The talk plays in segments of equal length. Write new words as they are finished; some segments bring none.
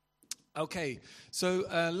Okay, so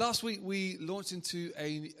last week we launched into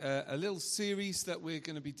a little series that we're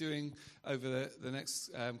going to be doing over the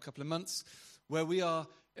next couple of months, where we are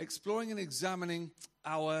exploring and examining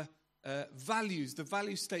our values, the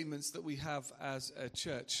value statements that we have as a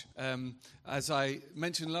church. As I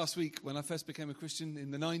mentioned last week, when I first became a Christian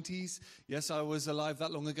in the 90s, yes, I was alive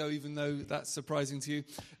that long ago, even though that's surprising to you.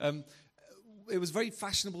 It was very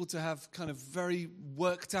fashionable to have kind of very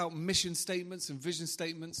worked out mission statements and vision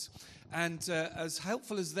statements. And as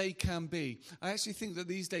helpful as they can be, I actually think that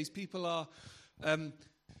these days people are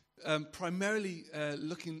primarily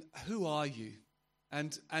looking, who are you?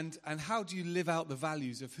 And how do you live out the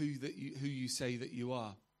values of who you say that you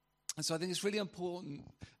are? And so I think it's really important,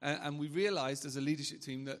 and we realized as a leadership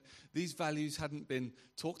team that these values hadn't been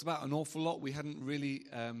talked about an awful lot. We hadn't really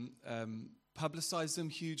publicized them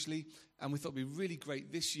hugely, and we thought it'd be really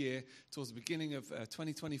great this year, towards the beginning of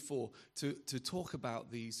 2024, to talk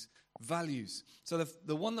about these values. So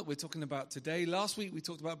the one that we're talking about today, last week we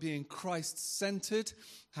talked about being Christ-centered,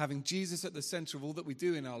 having Jesus at the center of all that we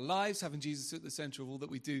do in our lives, having Jesus at the center of all that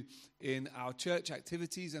we do in our church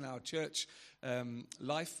activities and our church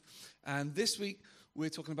life. And this week we're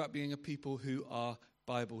talking about being a people who are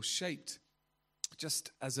Bible-shaped.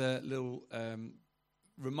 Just as a little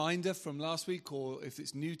reminder from last week, or if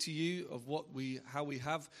it's new to you, of how we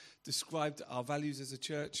have described our values as a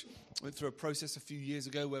church. Went through a process a few years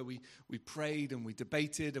ago where we prayed and we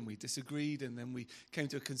debated and we disagreed, and then we came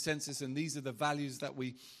to a consensus, and these are the values that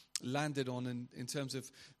we landed on in terms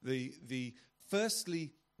of the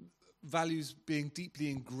firstly, values being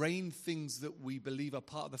deeply ingrained things that we believe are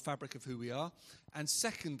part of the fabric of who we are, and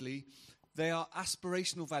secondly, they are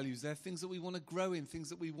aspirational values. They're things that we want to grow in, things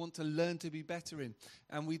that we want to learn to be better in.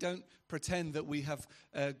 And we don't pretend that we have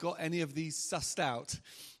got any of these sussed out.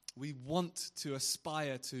 We want to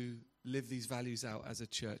aspire to live these values out as a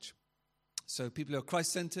church. So people who are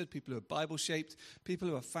Christ-centered, people who are Bible-shaped, people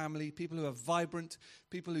who are family, people who are vibrant,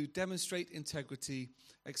 people who demonstrate integrity,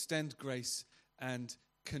 extend grace, and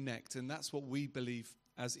connect. And that's what we believe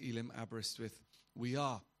as Elim Aberystwyth we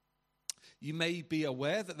are. You may be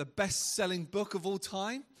aware that the best-selling book of all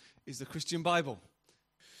time is the Christian Bible.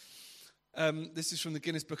 This is from the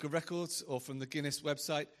Guinness Book of Records, or from the Guinness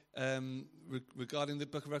website. Regarding the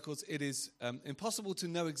Book of Records, it is impossible to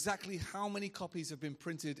know exactly how many copies have been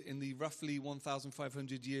printed in the roughly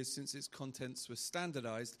 1,500 years since its contents were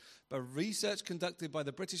standardized, but research conducted by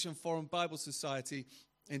the British and Foreign Bible Society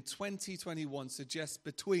in 2021 suggests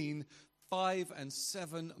between 5 and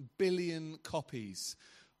 7 billion copies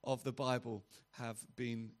of the Bible have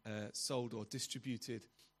been sold or distributed,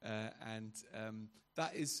 and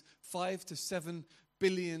that is 5 to 7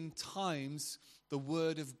 billion times the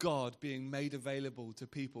Word of God being made available to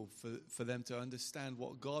people for them to understand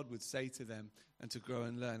what God would say to them and to grow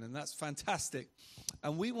and learn, and that's fantastic.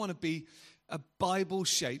 And we want to be a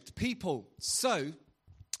Bible-shaped people. So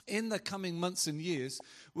in the coming months and years,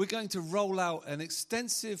 we're going to roll out an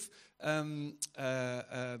extensive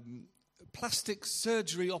plastic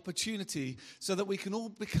surgery opportunity so that we can all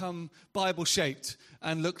become Bible-shaped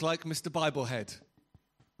and look like Mr. Biblehead.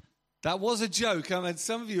 That was a joke. I mean,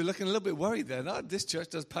 some of you are looking a little bit worried there. No, this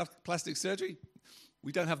church does plastic surgery.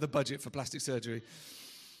 We don't have the budget for plastic surgery.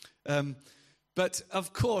 But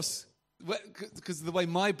of course, because of the way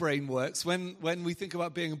my brain works, when we think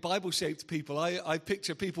about being Bible-shaped people, I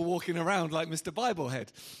picture people walking around like Mr.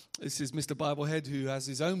 Biblehead. This is Mr. Biblehead, who has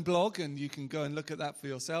his own blog, and you can go and look at that for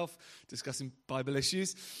yourself, discussing Bible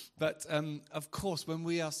issues. But of course, when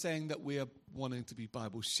we are saying that we are wanting to be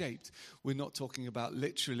Bible-shaped, we're not talking about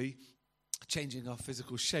literally changing our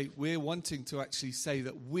physical shape. We're wanting to actually say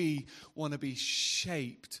that we want to be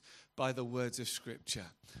shaped by the words of Scripture.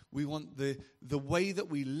 We want the way that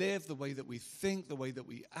we live, the way that we think, the way that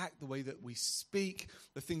we act, the way that we speak,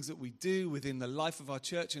 the things that we do within the life of our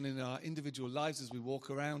church and in our individual lives as we walk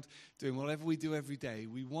around doing whatever we do every day.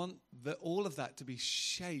 We want all of that to be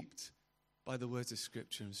shaped by the words of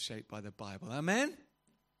Scripture and shaped by the Bible. Amen?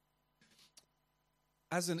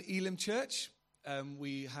 As an Elim church,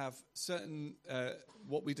 we have certain,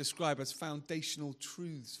 what we describe as foundational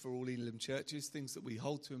truths for all Elim churches, things that we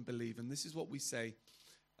hold to and believe. And this is what we say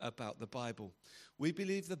about the Bible. We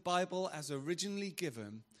believe the Bible as originally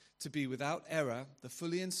given to be without error, the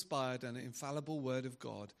fully inspired and infallible word of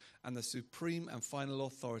God, and the supreme and final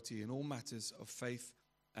authority in all matters of faith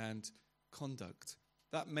and conduct.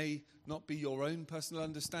 That may not be your own personal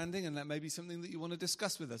understanding, and that may be something that you want to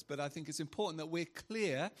discuss with us, but I think it's important that we're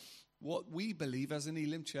clear what we believe as an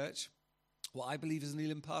Elim church, what I believe as an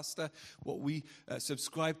Elim pastor, what we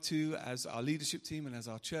subscribe to as our leadership team and as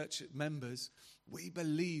our church members. We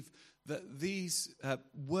believe that these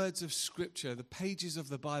words of Scripture, the pages of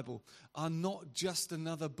the Bible, are not just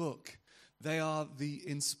another book. They are the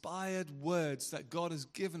inspired words that God has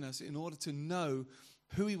given us in order to know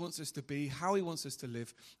who he wants us to be, how he wants us to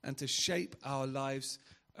live, and to shape our lives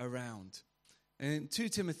around. And in 2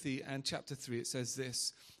 Timothy and chapter 3, it says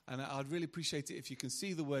this, and I'd really appreciate it if you can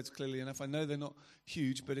see the words clearly enough. I know they're not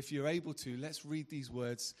huge, but if you're able to, let's read these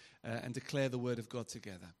words and declare the word of God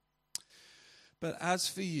together. But as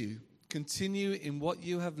for you, continue in what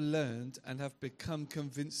you have learned and have become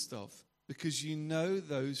convinced of, because you know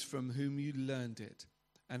those from whom you learned it,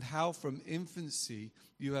 and how from infancy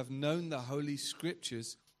you have known the Holy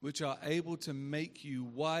Scriptures, which are able to make you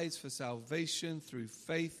wise for salvation through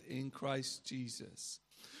faith in Christ Jesus.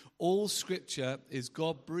 All Scripture is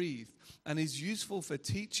God-breathed and is useful for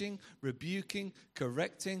teaching, rebuking,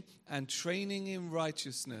 correcting, and training in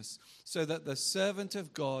righteousness, so that the servant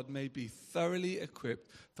of God may be thoroughly equipped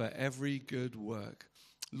for every good work.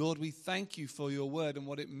 Lord, we thank you for your word and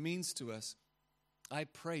what it means to us. I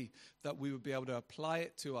pray that we would be able to apply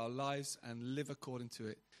it to our lives and live according to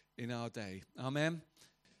it in our day. Amen.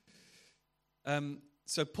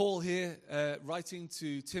 So Paul here, writing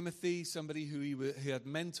to Timothy, somebody who he had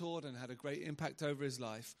mentored and had a great impact over his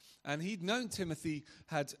life. And he'd known Timothy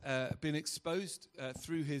had been exposed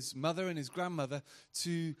through his mother and his grandmother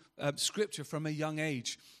to Scripture from a young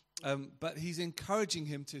age. But he's encouraging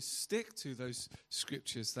him to stick to those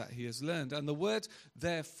Scriptures that he has learned. And the word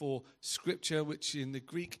there for Scripture, which in the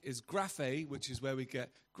Greek is graphe, which is where we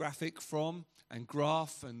get graphic from, and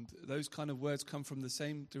graph, and those kind of words come from the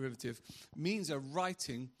same derivative, means a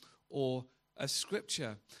writing or a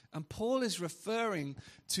scripture. And Paul is referring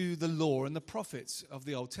to the law and the prophets of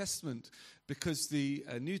the Old Testament, because the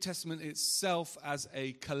New Testament itself as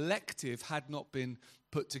a collective had not been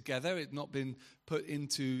put together. It had not been put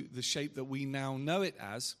into the shape that we now know it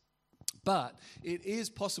as. But it is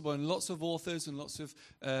possible, and lots of authors and lots of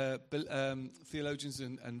theologians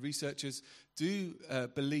and researchers do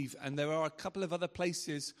believe, and there are a couple of other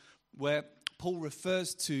places where Paul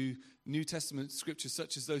refers to New Testament scriptures,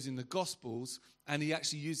 such as those in the Gospels, and he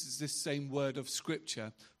actually uses this same word of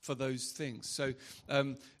scripture for those things. So,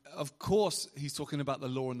 of course, he's talking about the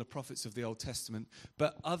law and the prophets of the Old Testament,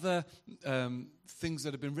 but other things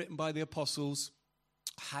that have been written by the apostles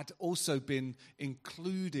had also been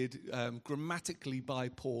included grammatically by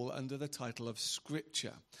Paul under the title of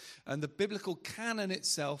Scripture. And the biblical canon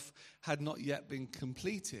itself had not yet been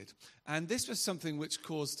completed. And this was something which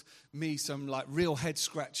caused me some real head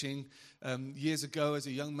scratching years ago as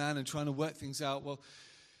a young man and trying to work things out. Well,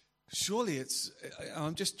 surely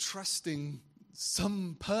I'm just trusting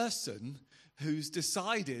some person who's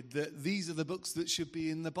decided that these are the books that should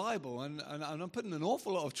be in the Bible. And I'm putting an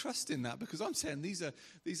awful lot of trust in that, because I'm saying these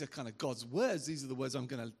are kind of God's words. These are the words I'm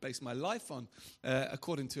going to base my life on,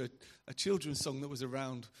 according to a children's song that was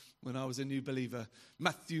around when I was a new believer.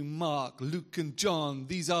 Matthew, Mark, Luke, and John.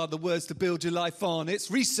 These are the words to build your life on.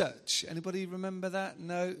 It's research. Anybody remember that?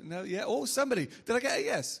 No, yeah. Oh, somebody. Did I get a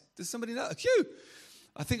yes? Does somebody know? Phew.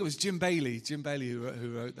 I think it was Jim Bailey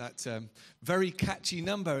who wrote that very catchy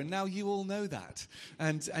number, and now you all know that.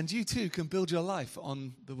 And you too can build your life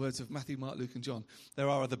on the words of Matthew, Mark, Luke, and John. There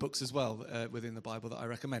are other books as well within the Bible that I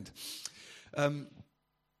recommend.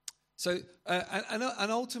 So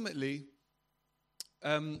ultimately,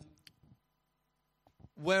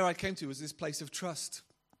 where I came to was this place of trust,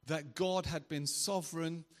 that God had been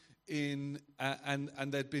sovereign and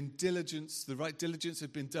there'd been diligence, the right diligence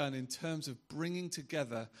had been done in terms of bringing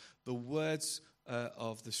together the words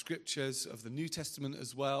of the Scriptures, of the New Testament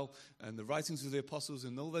as well, and the writings of the apostles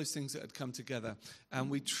and all those things that had come together. And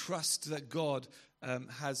we trust that God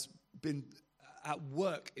has been at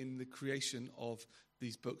work in the creation of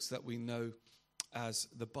these books that we know as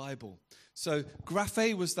the Bible. So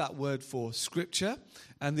graphe was that word for Scripture.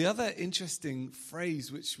 And the other interesting phrase,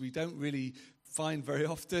 which we don't really find very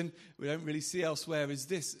often, we don't really see elsewhere, is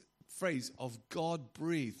this phrase of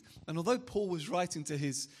God-breathed. And although Paul was writing to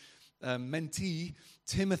his mentee,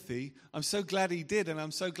 Timothy, I'm so glad he did, and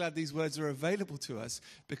I'm so glad these words are available to us,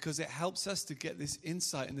 because it helps us to get this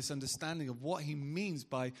insight and this understanding of what he means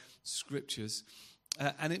by Scriptures.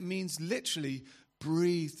 And it means literally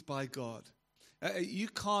breathed by God. You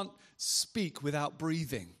can't speak without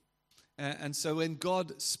breathing. And so when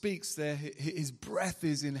God speaks there, his breath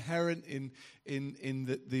is inherent in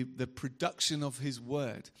the production of his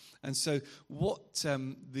word. And so what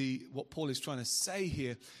Paul is trying to say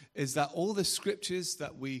here is that all the scriptures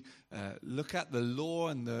that we look at, the law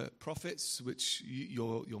and the prophets, which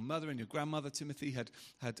your mother and your grandmother, Timothy, had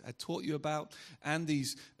taught you about, and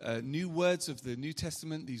these new words of the New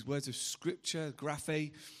Testament, these words of scripture,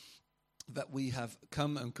 graphe, that we have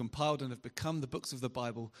come and compiled and have become the books of the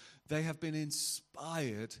Bible, they have been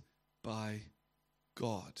inspired by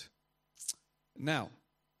God. Now,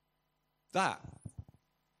 that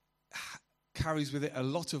carries with it a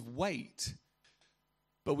lot of weight,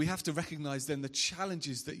 but we have to recognize then the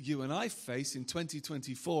challenges that you and I face in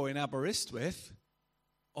 2024 in Aberystwyth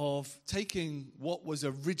of taking what was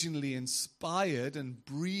originally inspired and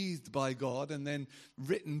breathed by God and then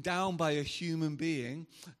written down by a human being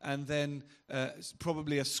and then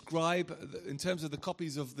probably a scribe. In terms of the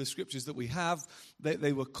copies of the scriptures that we have,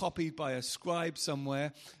 they were copied by a scribe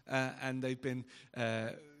somewhere, and they've been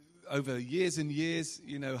over years and years,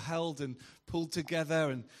 held and pulled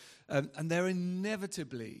together, and there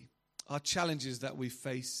inevitably are challenges that we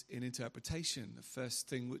face in interpretation. The first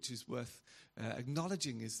thing which is worth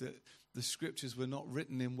acknowledging is that the scriptures were not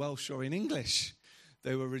written in Welsh or in English.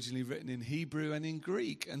 They were originally written in Hebrew and in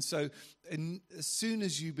Greek. And so as soon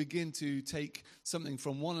as you begin to take something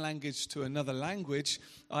from one language to another language,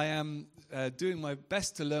 I am doing my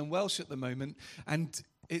best to learn Welsh at the moment, and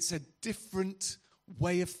it's a different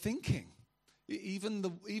way of thinking.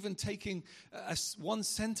 Even taking one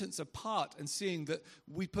sentence apart and seeing that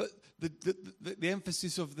we put the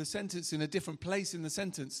emphasis of the sentence in a different place in the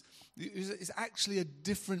sentence is actually a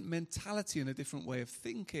different mentality and a different way of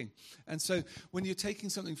thinking. And so when you're taking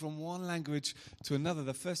something from one language to another,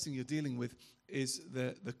 the first thing you're dealing with is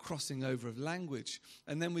the crossing over of language.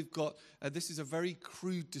 And then we've got, this is a very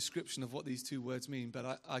crude description of what these two words mean,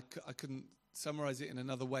 but I couldn't summarize it in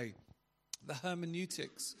another way. The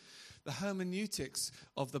hermeneutics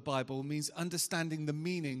of the Bible means understanding the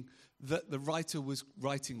meaning that the writer was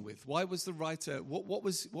writing with. Why was the writer, what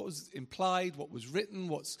was implied, what was written,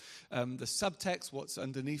 what's the subtext, what's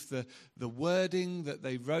underneath the wording that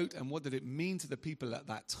they wrote, and what did it mean to the people at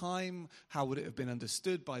that time? How would it have been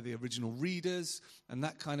understood by the original readers, and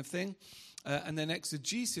that kind of thing. And then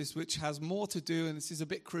exegesis, which has more to do, and this is a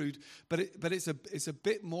bit crude, but it's a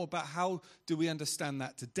bit more about how do we understand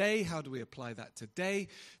that today? How do we apply that today?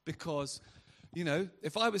 Because,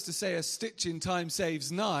 if I was to say a stitch in time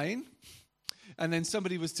saves 9, and then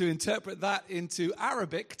somebody was to interpret that into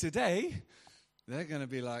Arabic today, they're going to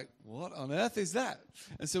be like, what on earth is that?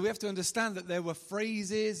 And so we have to understand that there were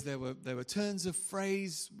phrases, there were turns of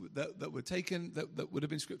phrase that were taken, that would have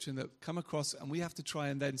been scripture and that come across, and we have to try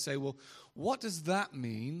and then say, well, what does that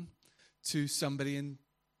mean to somebody in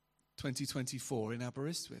 2024 in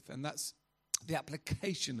Aberystwyth? And that's the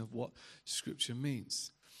application of what scripture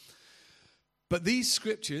means. But these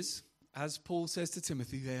scriptures, as Paul says to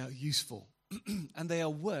Timothy, they are useful. And they are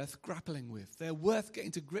worth grappling with. They're worth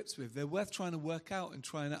getting to grips with. They're worth trying to work out and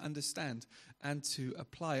trying to understand and to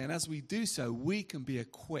apply. And as we do so, we can be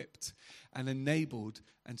equipped and enabled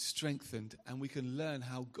and strengthened, and we can learn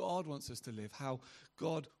how God wants us to live, how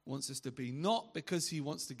God wants us to be, not because he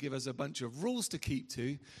wants to give us a bunch of rules to keep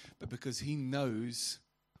to, but because he knows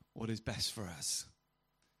what is best for us.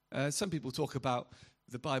 Some people talk about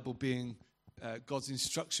the Bible being God's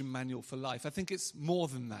instruction manual for life. I think it's more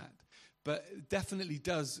than that. But it definitely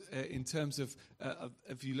does, in terms of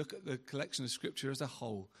if you look at the collection of scripture as a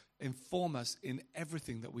whole, inform us in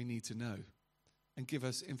everything that we need to know and give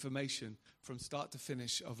us information from start to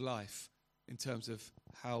finish of life in terms of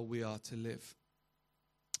how we are to live.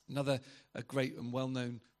 Another great and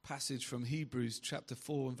well-known passage from Hebrews chapter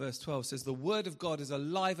 4 and verse 12 says, the word of God is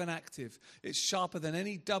alive and active. It's sharper than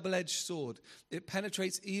any double-edged sword. It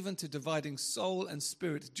penetrates even to dividing soul and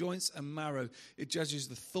spirit, joints and marrow. It judges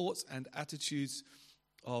the thoughts and attitudes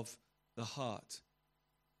of the heart.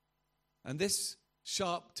 And this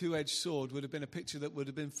sharp two-edged sword would have been a picture that would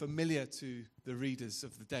have been familiar to the readers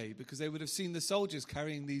of the day, because they would have seen the soldiers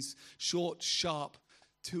carrying these short, sharp,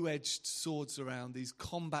 two-edged swords around, these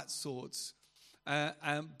combat swords.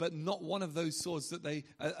 But not one of those swords that they,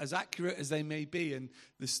 as accurate as they may be, and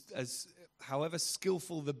as however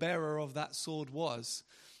skillful the bearer of that sword was,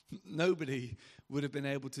 nobody would have been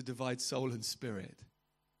able to divide soul and spirit.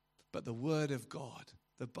 But the Word of God,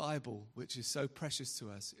 the Bible, which is so precious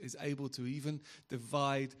to us, is able to even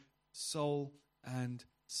divide soul and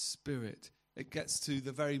spirit. It gets to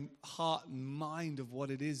the very heart and mind of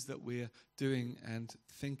what it is that we're doing and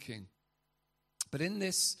thinking. But in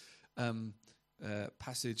this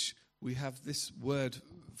passage, we have this word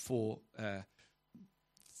for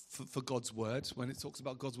God's word. When it talks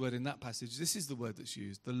about God's word in that passage, this is the word that's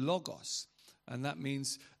used, the logos. And that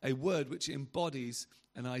means a word which embodies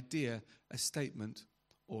an idea, a statement,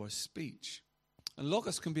 or a speech. And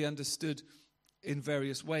logos can be understood in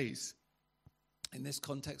various ways. in this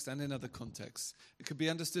context and in other contexts. It could be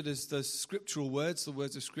understood as the scriptural words, the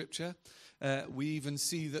words of Scripture. We even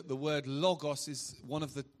see that the word logos is one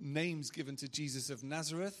of the names given to Jesus of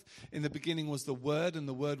Nazareth. In the beginning was the Word, and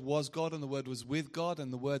the Word was God, and the Word was with God,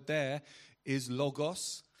 and the word there is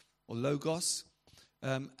logos, or logos.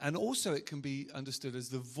 And also it can be understood as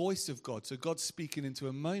the voice of God, so God speaking into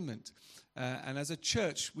a moment. And as a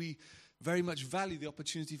church, we very much value the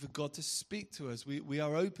opportunity for God to speak to us. We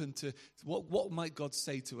are open to what might God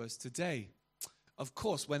say to us today. Of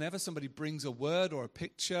course, whenever somebody brings a word or a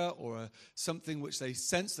picture or something which they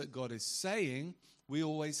sense that God is saying, we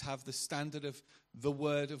always have the standard of the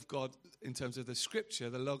word of God in terms of the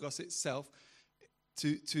Scripture, the Logos itself,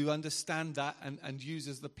 to understand that and use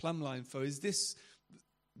as the plumb line for, is this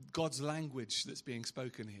God's language that's being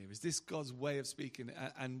spoken here? Is this God's way of speaking?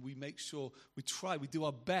 And we make sure, we do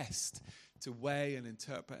our best to weigh and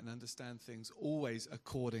interpret and understand things always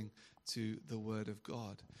according to the Word of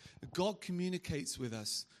God. God communicates with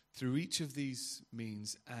us through each of these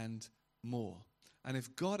means and more. And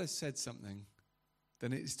if God has said something,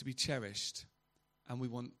 then it is to be cherished, and we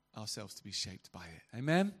want ourselves to be shaped by it.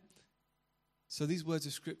 Amen? So these words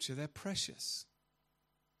of Scripture, they're precious.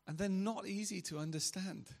 And they're not easy to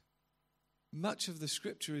understand. Much of the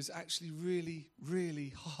Scripture is actually really,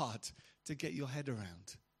 really hard to get your head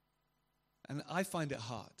around. And I find it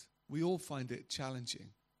hard. We all find it challenging.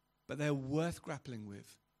 But they're worth grappling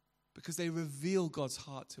with because they reveal God's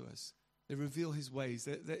heart to us. They reveal his ways.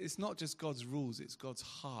 It's not just God's rules, it's God's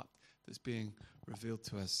heart that's being revealed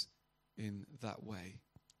to us in that way.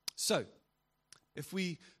 So, if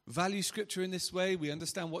we value Scripture in this way, we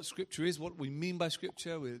understand what Scripture is, what we mean by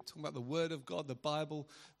Scripture. We're talking about the Word of God, the Bible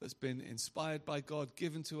that's been inspired by God,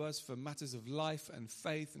 given to us for matters of life and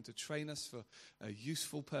faith and to train us for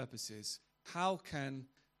useful purposes. How can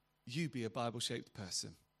you be a Bible-shaped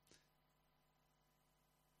person?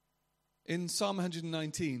 In Psalm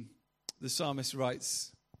 119, the psalmist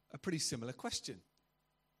writes a pretty similar question,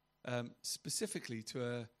 specifically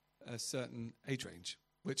to a certain age range,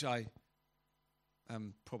 which I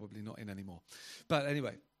am probably not in anymore. But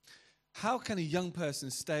anyway, how can a young person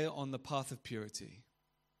stay on the path of purity?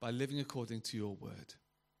 By living according to your word.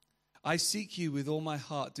 I seek you with all my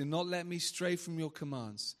heart. Do not let me stray from your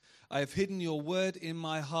commands. I have hidden your word in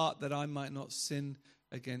my heart that I might not sin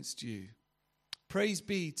against you. Praise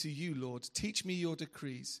be to you, Lord. Teach me your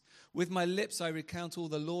decrees. With my lips I recount all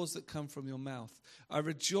the laws that come from your mouth. I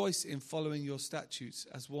rejoice in following your statutes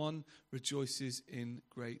as one rejoices in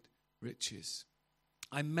great riches.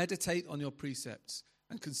 I meditate on your precepts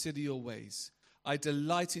and consider your ways. I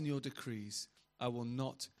delight in your decrees. I will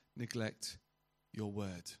not neglect your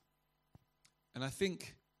word. And I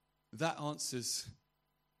think that answers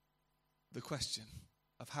the question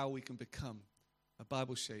of how we can become a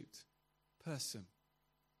Bible-shaped person,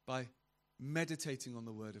 by meditating on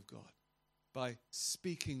the Word of God, by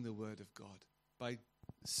speaking the Word of God, by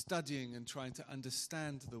studying and trying to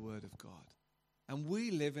understand the Word of God. And we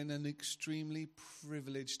live in an extremely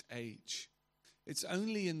privileged age. It's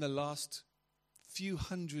only in the last few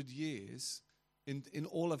hundred years in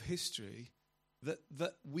all of history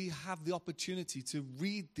that we have the opportunity to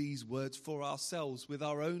read these words for ourselves with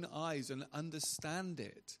our own eyes and understand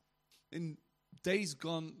it. In days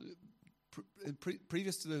gone,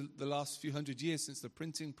 previous to the last few hundred years since the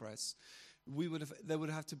printing press, there would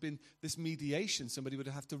have to been this mediation. Somebody would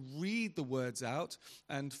have to read the words out,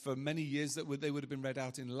 and for many years they would have been read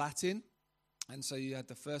out in Latin. And so you had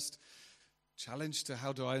the first challenge to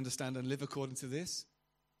how do I understand and live according to this?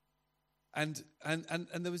 And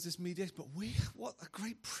there was this mediation. But what a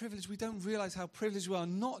great privilege. We don't realize how privileged we are,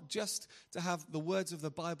 not just to have the words of the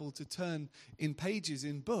Bible to turn in pages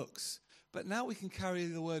in books, but now we can carry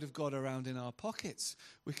the Word of God around in our pockets.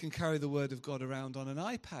 We can carry the Word of God around on an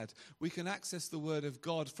iPad. We can access the Word of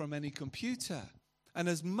God from any computer. And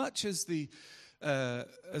as much as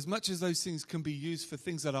those things can be used for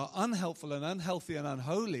things that are unhelpful and unhealthy and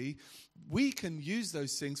unholy, we can use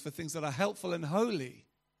those things for things that are helpful and holy.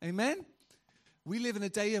 Amen? We live in a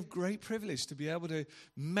day of great privilege to be able to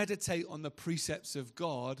meditate on the precepts of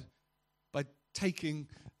God by taking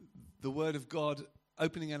the Word of God,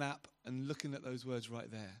 opening an app and looking at those words right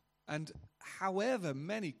there. And however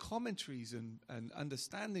many commentaries and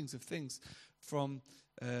understandings of things from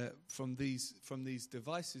these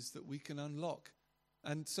devices that we can unlock.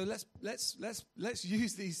 And so let's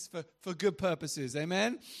use these for good purposes,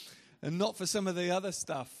 amen? And not for some of the other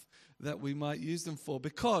stuff that we might use them for,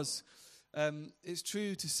 because it's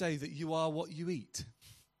true to say that you are what you eat.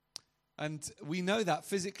 And we know that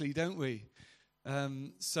physically, don't we?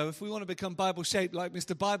 So if we want to become Bible-shaped like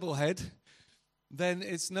Mr. Biblehead, then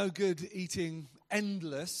it's no good eating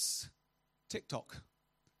endless TikTok,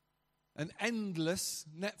 an endless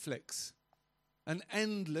Netflix, an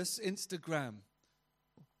endless Instagram,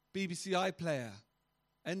 BBC iPlayer,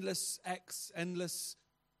 endless X, endless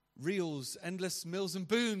Reels, endless Mills and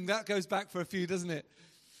Boon. That goes back for a few, doesn't it?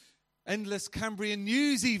 Endless Cambrian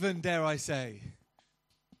News even, dare I say.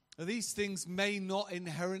 These things may not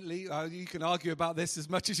inherently, you can argue about this as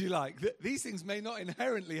much as you like, these things may not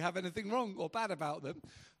inherently have anything wrong or bad about them.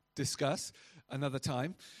 Discuss another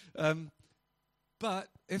time. But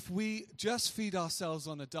if we just feed ourselves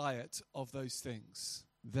on a diet of those things,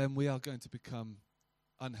 then we are going to become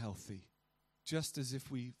unhealthy. Just as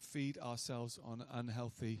if we feed ourselves on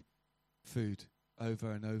unhealthy food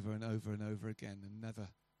over and over and over and over again and never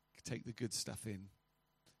take the good stuff in.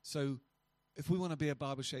 So if we want to be a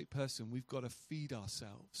Bible-shaped person, we've got to feed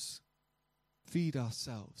ourselves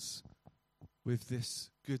with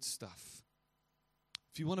this good stuff.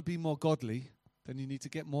 If you want to be more godly, then you need to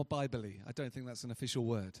get more Bible-y. I don't think that's an official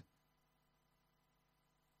word.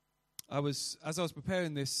 As I was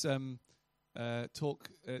preparing this talk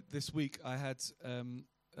this week, I had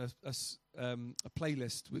a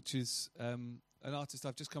playlist, which is an artist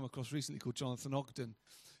I've just come across recently called Jonathan Ogden,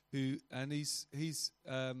 he's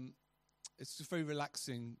it's just very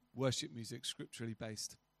relaxing worship music, scripturally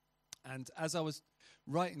based. And as I was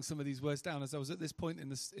writing some of these words down, as I was at this point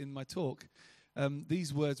in my talk,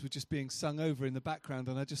 these words were just being sung over in the background,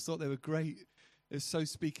 and I just thought they were great. It's so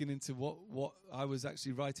speaking into what I was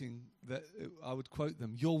actually writing that I would quote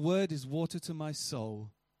them. Your word is water to my soul.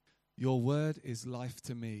 Your word is life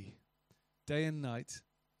to me. Day and night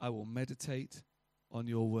I will meditate on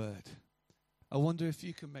your word. I wonder if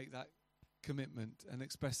you can make that commitment and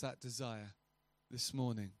express that desire this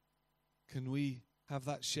morning. Can we have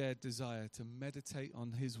that shared desire to meditate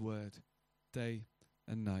on his word day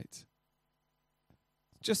and night?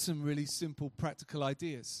 Just some really simple practical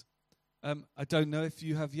ideas. I don't know if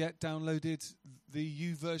you have yet downloaded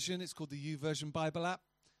the YouVersion. It's called the YouVersion Bible app.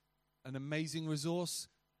 An amazing resource.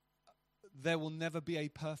 There will never be a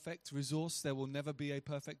perfect resource. There will never be a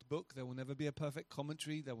perfect book. There will never be a perfect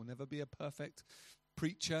commentary. There will never be a perfect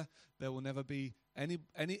preacher. There will never be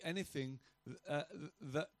anything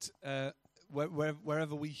that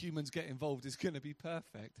wherever we humans get involved is going to be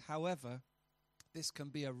perfect. However, this can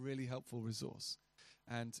be a really helpful resource.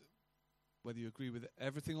 And whether you agree with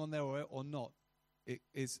everything on there or not, it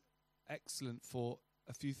is excellent for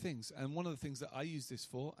a few things. And one of the things that I use this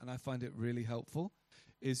for, and I find it really helpful,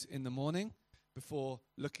 is in the morning, before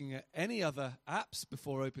looking at any other apps,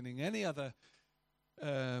 before opening any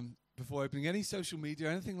social media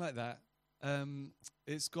or anything like that,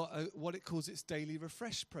 it's got what it calls its daily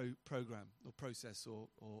refresh program or process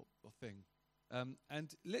or thing.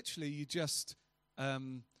 And literally you just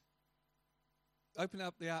open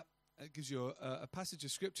up the app. It gives you a passage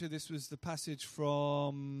of scripture. This was the passage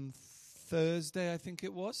from Thursday, I think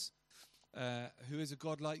it was. Who is a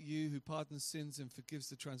God like you, who pardons sins and forgives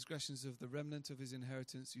the transgressions of the remnant of his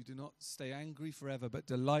inheritance? You do not stay angry forever, but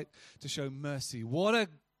delight to show mercy. What a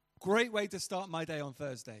great way to start my day on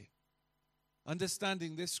Thursday.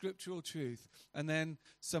 Understanding this scriptural truth. And then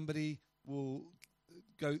somebody will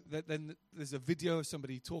go, then there's a video of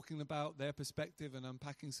somebody talking about their perspective and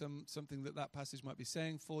unpacking something that passage might be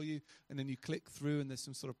saying for you, and then you click through and there's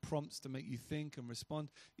some sort of prompts to make you think and respond.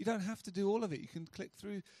 You don't have to do all of it. You can click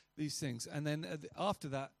through these things, and then after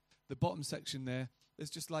that, the bottom section there's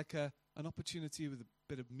just like an opportunity with a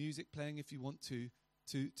bit of music playing if you want to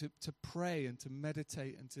pray and to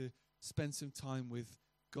meditate and to spend some time with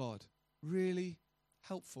God. Really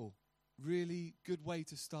helpful. Really good way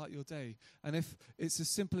to start your day. And if it's as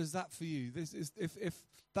simple as that for you, if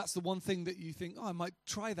that's the one thing that you think, I might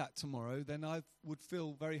try that tomorrow, then I would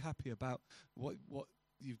feel very happy about what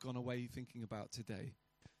you've gone away thinking about today.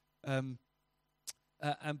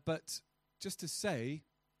 But just to say,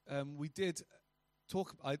 we did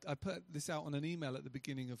talk. I put this out on an email at the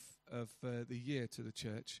beginning of the year to the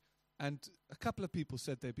church, and a couple of people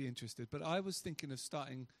said they'd be interested. But I was thinking of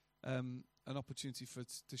starting an opportunity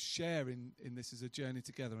to share in this as a journey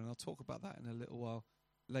together, and I'll talk about that in a little while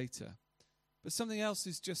later. But something else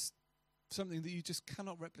is just something that you just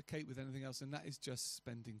cannot replicate with anything else, and that is just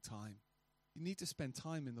spending time. You need to spend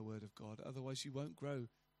time in the Word of God, otherwise you won't grow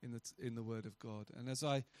in the Word of God. And as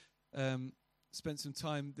I spent some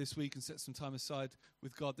time this week and set some time aside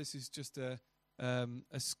with God, this is just a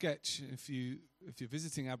sketch. If you're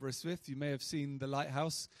visiting Aberystwyth, you may have seen the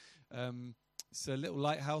lighthouse. It's a little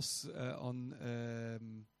lighthouse on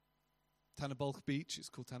Tannabolk Beach. It's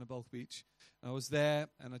called Tannabolk Beach. And I was there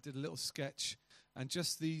and I did a little sketch. And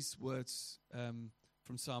just these words from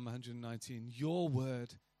from Psalm 119. Your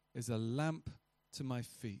word is a lamp to my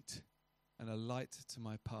feet and a light to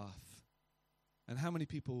my path. And how many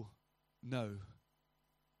people know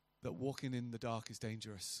that walking in the dark is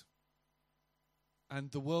dangerous?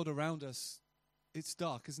 And the world around us, it's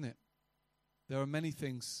dark, isn't it? There are many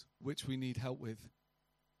things which we need help with.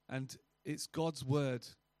 And it's God's word,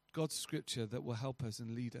 God's scripture that will help us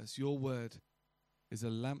and lead us. Your word is a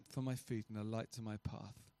lamp for my feet and a light to my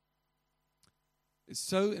path. It's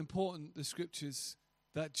so important, the scriptures,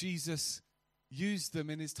 that Jesus used them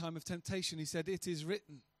in his time of temptation. He said, it is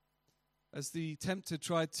written. As the tempter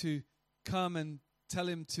tried to come and tell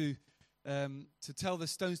him to tell the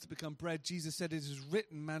stones to become bread, Jesus said, it is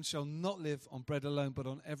written, man shall not live on bread alone, but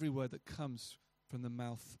on every word that comes from the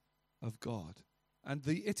mouth of God. And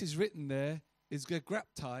the it is written there is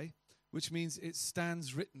gegraptai, which means it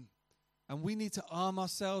stands written. And we need to arm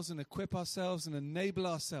ourselves and equip ourselves and enable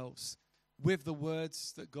ourselves with the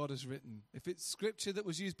words that God has written. If it's scripture that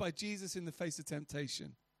was used by Jesus in the face of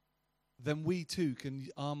temptation, then we too can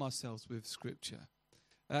arm ourselves with scripture.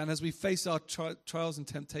 And as we face our trials and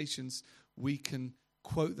temptations, we can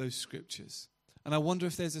quote those scriptures. And I wonder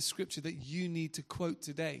if there's a scripture that you need to quote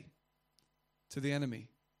today to the enemy.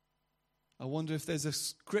 I wonder if there's a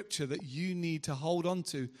scripture that you need to hold on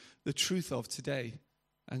to the truth of today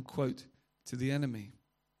and quote to the enemy.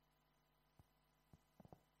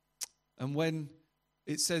 And when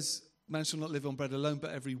it says, man shall not live on bread alone,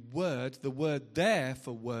 but every word, the word there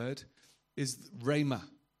for word is rhema.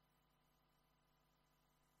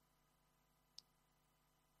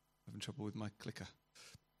 Having trouble with my clicker.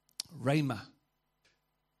 Rhema.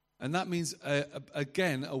 And that means,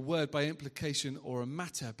 again, a word by implication or a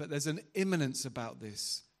matter. But there's an imminence about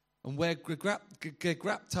this. And where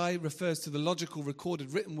gegraptai refers to the logical,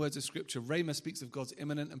 recorded, written words of Scripture, rhema speaks of God's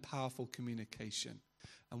imminent and powerful communication.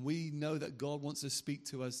 And we know that God wants to speak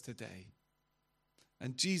to us today.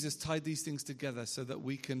 And Jesus tied these things together so that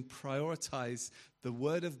we can prioritize the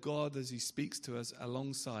word of God as he speaks to us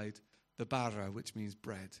alongside the bara, which means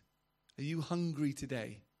bread. Are you hungry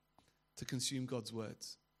today to consume God's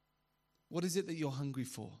words? What is it that you're hungry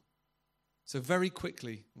for? So very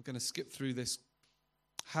quickly, I'm going to skip through this.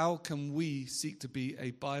 How can we seek to be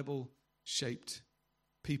a Bible-shaped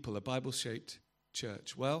people, a Bible-shaped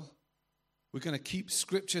church? Well, we're going to keep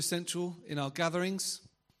Scripture central in our gatherings.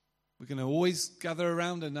 We're going to always gather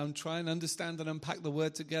around and try and understand and unpack the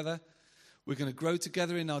Word together. We're going to grow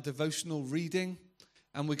together in our devotional reading.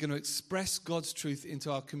 And we're going to express God's truth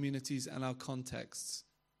into our communities and our contexts.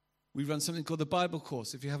 We run something called the Bible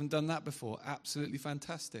course. If you haven't done that before, absolutely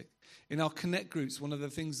fantastic. In our connect groups, one of the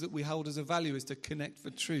things that we hold as a value is to connect for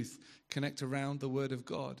truth, connect around the Word of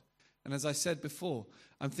God. And as I said before,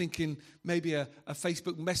 I'm thinking maybe a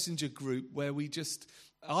Facebook Messenger group where we just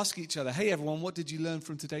ask each other, hey everyone, what did you learn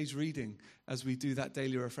from today's reading as we do that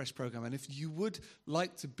daily refresh program? And if you would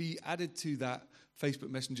like to be added to that Facebook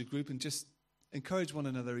Messenger group and just encourage one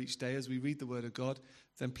another each day as we read the Word of God,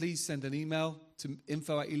 then please send an email to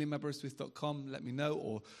info@ealingaberystwyth.com. Let me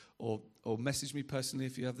know, or message me personally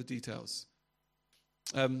if you have the details.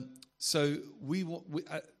 So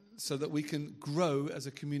that we can grow as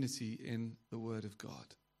a community in the Word of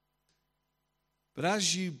God. But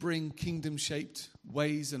as you bring kingdom-shaped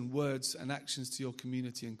ways and words and actions to your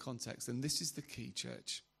community and context, and this is the key,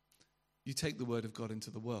 church, you take the Word of God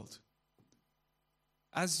into the world.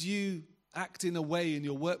 As you act in a way in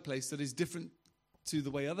your workplace that is different to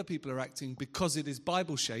the way other people are acting because it is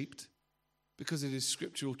Bible-shaped, because it is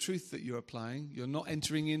scriptural truth that you're applying. You're not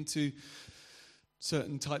entering into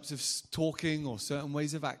certain types of talking or certain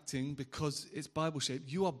ways of acting because it's Bible-shaped.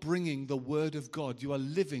 You are bringing the Word of God. You are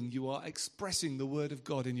living, you are expressing the Word of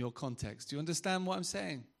God in your context. Do you understand what I'm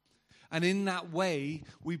saying? And in that way,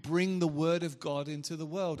 we bring the Word of God into the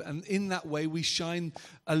world. And in that way, we shine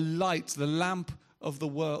a light, the lamp of the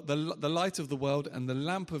world, the light of the world and the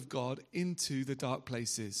lamp of God into the dark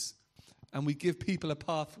places. And we give people a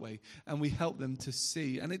pathway and we help them to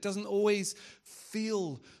see. And it doesn't always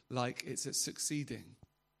feel like it's succeeding.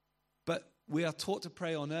 But we are taught to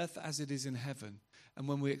pray on earth as it is in heaven. And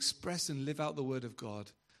when we express and live out the Word of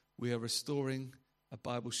God, we are restoring a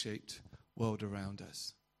Bible-shaped world around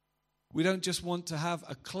us. We don't just want to have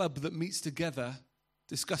a club that meets together,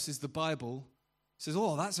 discusses the Bible, says,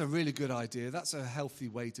 oh, that's a really good idea. That's a healthy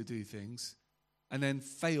way to do things. And then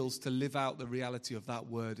fails to live out the reality of that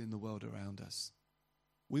word in the world around us.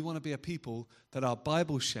 We want to be a people that are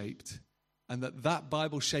Bible-shaped and that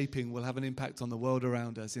Bible shaping will have an impact on the world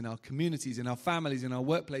around us, in our communities, in our families, in our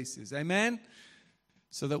workplaces. Amen?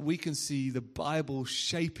 So that we can see the Bible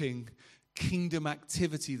shaping kingdom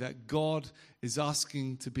activity that God is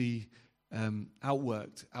asking to be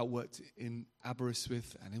outworked in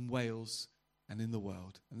Aberystwyth and in Wales and in the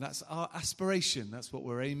world. And that's our aspiration. That's what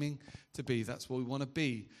we're aiming to be. That's what we want to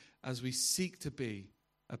be as we seek to be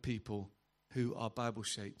a people who are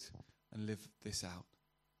Bible-shaped and live this out.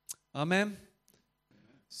 Amen?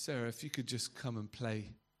 Sarah, if you could just come and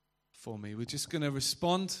play for me. We're just going to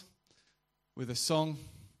respond with a song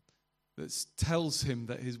that tells him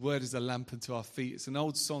that his word is a lamp unto our feet. It's an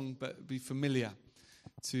old song, but it'll be familiar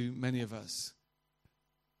to many of us.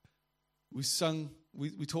 We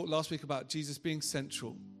talked last week about Jesus being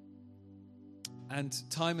central. And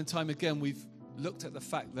time again, we've looked at the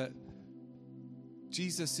fact that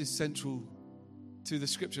Jesus is central to the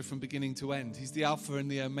scripture from beginning to end. He's the Alpha and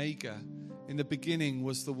the Omega. In the beginning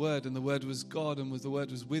was the Word, and the Word was God, and the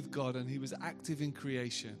Word was with God, and he was active in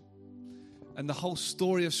creation. And the whole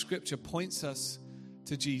story of scripture points us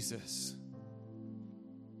to Jesus.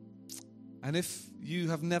 And if you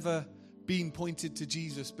have never been pointed to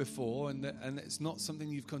Jesus before, and it's not something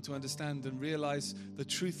you've come to understand and realize the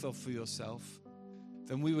truth of for yourself,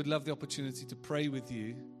 then we would love the opportunity to pray with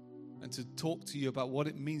you and to talk to you about what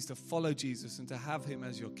it means to follow Jesus and to have him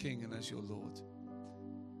as your King and as your Lord.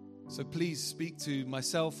 So please speak to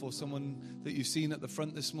myself or someone that you've seen at the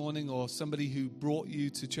front this morning, or somebody who brought you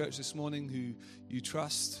to church this morning who you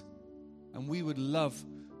trust. And we would love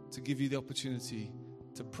to give you the opportunity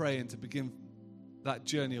to pray and to begin that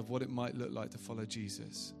journey of what it might look like to follow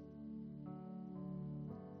Jesus.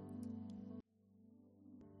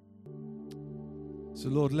 So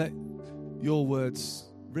Lord, let your words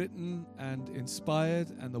written and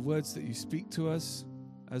inspired and the words that you speak to us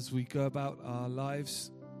as we go about our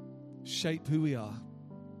lives shape who we are.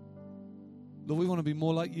 Lord, we want to be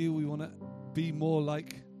more like you. We want to be more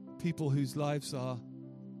like people whose lives are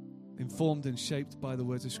informed and shaped by the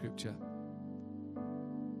words of Scripture.